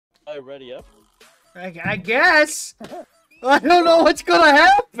ready up? I guess. I don't know what's gonna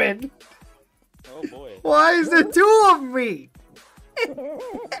happen. Oh boy. Why is there two of me?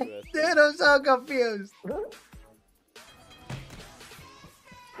 Dude, I'm so confused.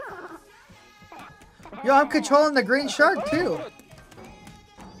 Yo, I'm controlling the green shark too. Are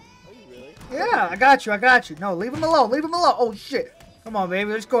you really? Yeah, I got you. I got you. No, leave him alone. Leave him alone. Oh shit. Come on,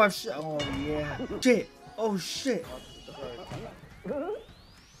 baby. Let's go have shit. Oh yeah. Shit. Oh shit.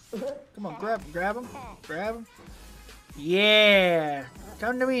 Come on, grab him. Grab him. Yeah.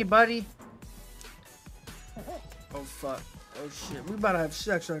 Come to me, buddy. Oh fuck. Oh shit. We about to have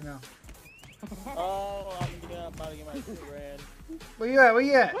sex right now. Oh, I'm about to get my 2 grand. Where you at? Where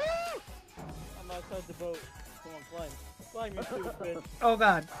you at? I'm outside the boat. Come on, climb. Climb, you stupid bitch. Oh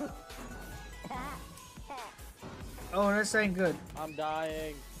god. Oh, this ain't good. I'm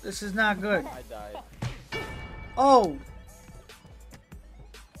dying. This is not good. I died. Oh.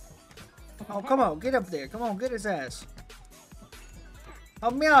 Oh, come on. Get up there. Come on. Get his ass.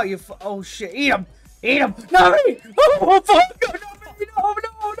 Help me out, you oh shit. Eat him. Eat him. Not me. Oh, fuck. No,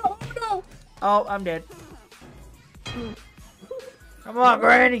 no. Oh, I'm dead. Come on,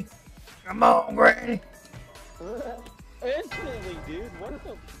 Granny. Come on, Granny. Instantly, dude. What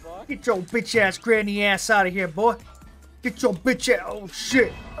the fuck? Get your bitch ass granny ass out of here, boy. Get your bitch ass. Oh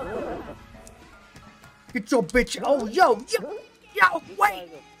shit. Get your bitch. Oh yo.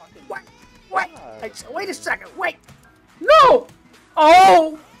 Wait. Wait a second. Wait. No.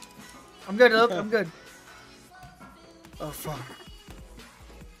 Oh. I'm good. Look, I'm good. Oh fuck.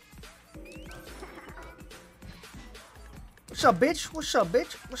 What's up, bitch? What's up,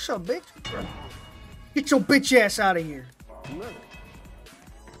 bitch? What's up, bitch? Get your bitch ass out of here.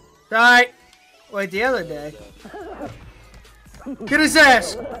 Alright. Wait, the other day. Get his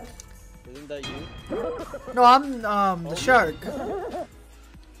ass! Isn't that you? No, I'm the shark.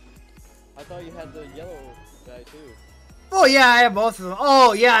 I thought you had the yellow guy too. Oh yeah, I have both of them.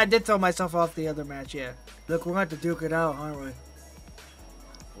 Oh yeah, I did throw myself off the other match, yeah. Look, we're going to duke it out, aren't we?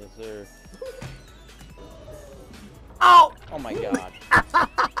 Yes, sir. Oh! Oh my god.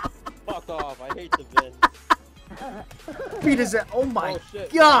 Fuck off, I hate the vid. Beat his ass. Oh my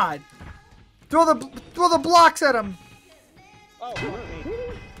shit. god! Throw the blocks at him! Oh, fuck me.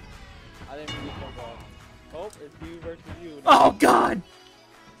 I didn't mean to jump off. Oh, it's you versus you. Oh god!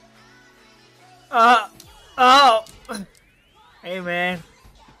 Oh! Hey man.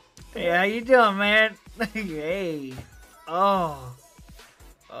 Hey, how you doing, man? Hey. Oh.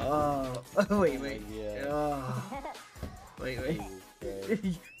 Oh. Wait. Yeah. Oh. Wait.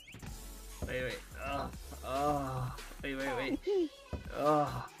 Jesus Wait. Oh. Wait.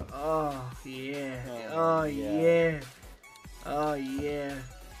 Oh. Yeah. Oh yeah. Oh yeah.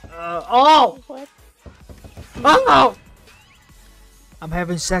 Oh. What? Oh. I'm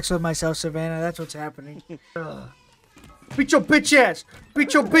having sex with myself, Savannah. That's what's happening. Beat your bitch ass.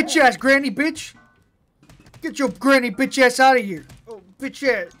 Beat your bitch ass, granny bitch. Get your granny bitch ass out of here. Oh, bitch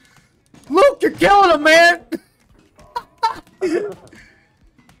ass. Luke, you're killing him, man. Get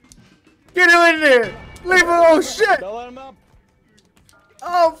him in there. Leave him. Oh, shit. Don't let him up.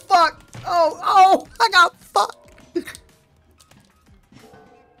 Oh, fuck. Oh, I got fucked.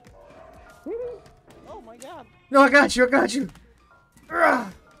 Oh, my God. No, I got you.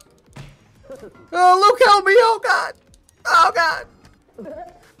 Ugh. Oh, Luke, help me. Oh, God.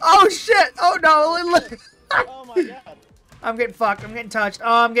 Oh, shit. Oh, no. Oh, my God. I'm getting fucked. I'm getting touched.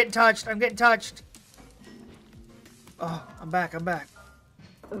 Oh, I'm getting touched. Oh, I'm back.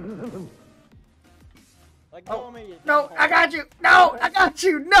 Like, go on me. No, I got you. No, I got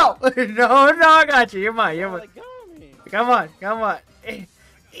you. No, I got you. You're mine. Like, go on me. Come on.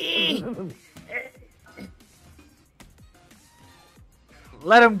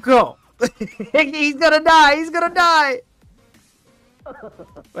 Let him go. He's gonna die.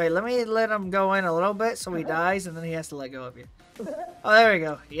 Wait, let me let him go in a little bit so he dies, and then he has to let go of you. Oh, there we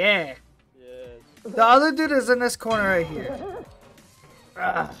go. Yeah. Yes. The other dude is in this corner right here.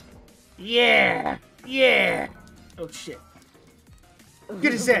 Yeah. Oh, shit.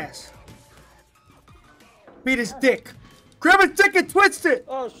 Get his ass. Beat his dick. Grab his dick and twist it.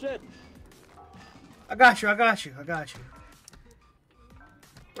 Oh, shit. I got you.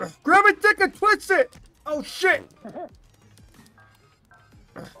 Grab his dick and twist it. Oh, shit.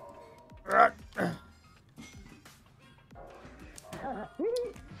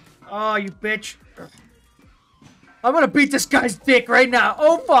 Oh, you bitch. I'm gonna beat this guy's dick right now.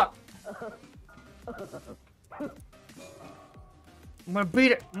 Oh, fuck. I'm gonna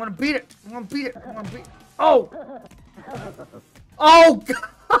beat it. Oh. Oh, God.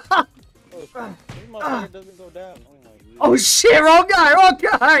 Oh, this motherfucker doesn't go down. Oh, my Oh shit, wrong guy, wrong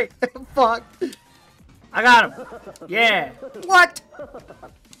guy! Fuck. I got him. Yeah. What?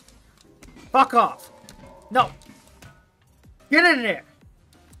 Fuck off. No. Get in there.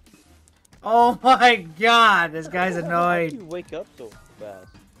 Oh my god, this guy's How do annoyed. you wake up so fast?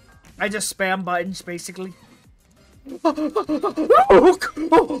 I just spam buttons, basically. Luke!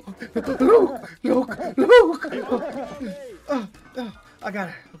 Oh, Luke! I got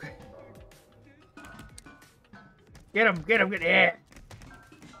it. Okay. Get him! Yeah.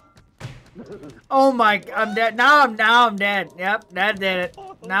 Oh my! I'm dead. Now I'm dead. Yep, that did it.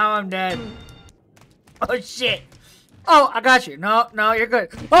 Now I'm dead. Oh shit! Oh, I got you. No, you're good.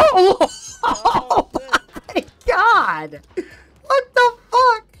 Oh! Oh my god! What the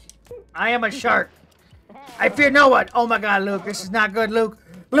fuck? I am a shark. I fear no one. Oh my god, Luke, this is not good, Luke.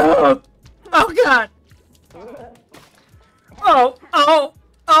 Luke! Oh god! Oh!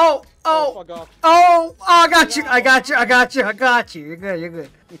 Fuck off. Oh! I got you. You're good.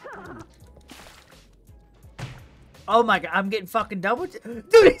 Oh my god, I'm getting fucking double. Dude,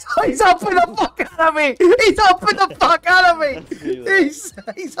 he's helping the fuck out of me. He's helping the fuck out of me.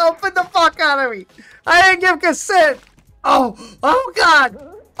 He's helping the fuck out of me. I didn't give consent. Oh god.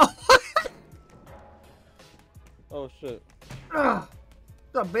 Oh shit. What's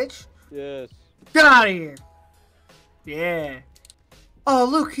up, bitch? Yes. Get out of here. Yeah. Oh,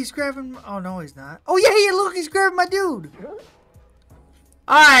 look, he's grabbing. Oh, no, he's not. Oh, yeah, look, he's grabbing my dude.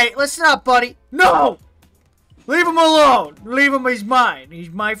 All right, listen up, buddy. No! Leave him alone. Leave him. He's mine.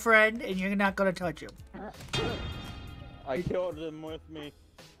 He's my friend, and you're not going to touch him. I killed him with me.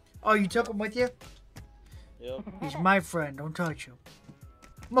 Oh, you took him with you? Yep. He's my friend. Don't touch him.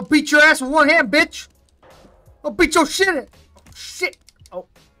 I'm going to beat your ass with one hand, bitch. I'll beat your shit in. Oh, shit. Oh.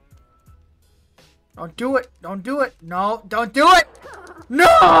 Don't do it. Don't do it. No, don't do it.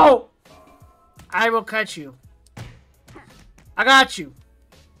 No! I will catch you. I got you.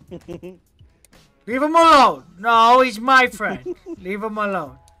 Leave him alone. No, he's my friend. Leave him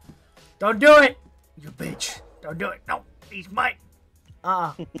alone. Don't do it. You bitch. Don't do it. No, he's mine.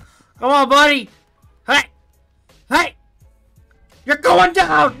 Come on, buddy. Hey. Hey. You're going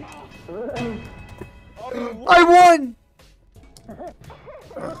down. I won.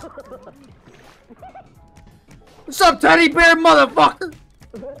 What's up, teddy bear motherfucker?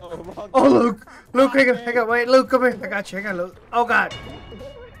 Oh, Luke, hang on, wait, Luke, come here. I got you, Luke. Oh, God.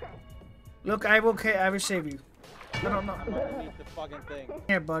 Luke, I will save you. I don't know. The fucking thing.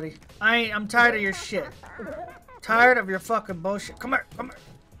 Here, buddy. I'm tired of your shit. Tired of your fucking bullshit. Come here. Come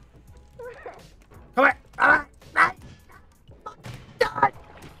here.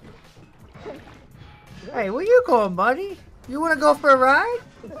 Hey, where you going, buddy? You want to go for a ride?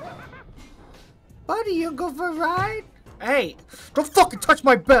 Buddy, you go for a ride? Hey, don't fucking touch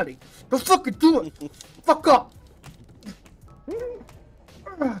my belly. Don't fucking do it. Fuck up.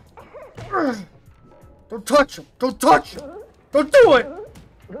 Don't touch him. Don't touch him. Don't do it.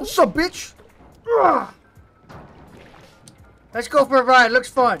 What's up, bitch? Let's go for a ride. Looks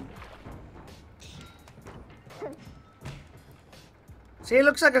fun. See, it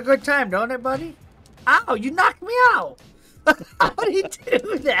looks like a good time, don't it, buddy? Ow, you knocked me out. How did he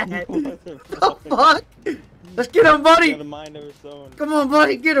do that? The fuck? Let's get him, buddy. Come on,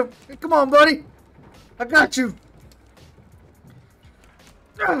 buddy. Get him. Come on, buddy. I got you.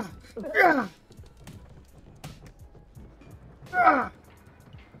 I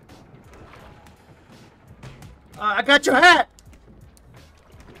got your hat.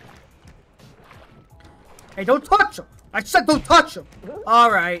 Hey, don't touch him. I said don't touch him.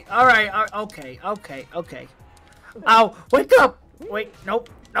 All right. Okay. Ow, wake up. Wait, nope.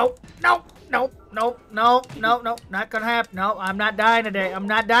 Not gonna happen. No, I'm not dying today.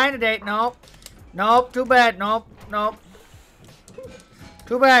 Nope, too bad. Nope.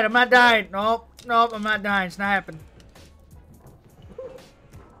 Too bad, I'm not dying. Nope, I'm not dying. It's not happening.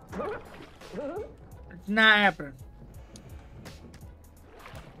 It's not happening.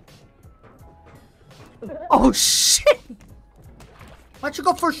 Oh, shit! Why don't you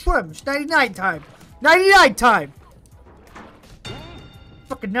go for a swim? It's 99 time. 99 time!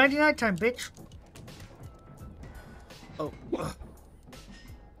 Fucking 99 time, bitch. Oh.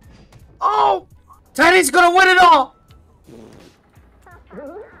 Oh! Teddy's gonna win it all!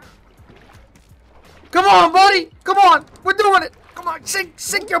 Come on, buddy! Come on! We're doing it! Come on,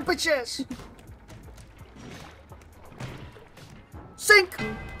 sink your bitch ass! Sink!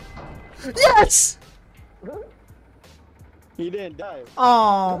 Yes! He didn't die.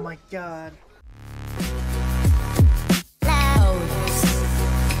 Oh my god.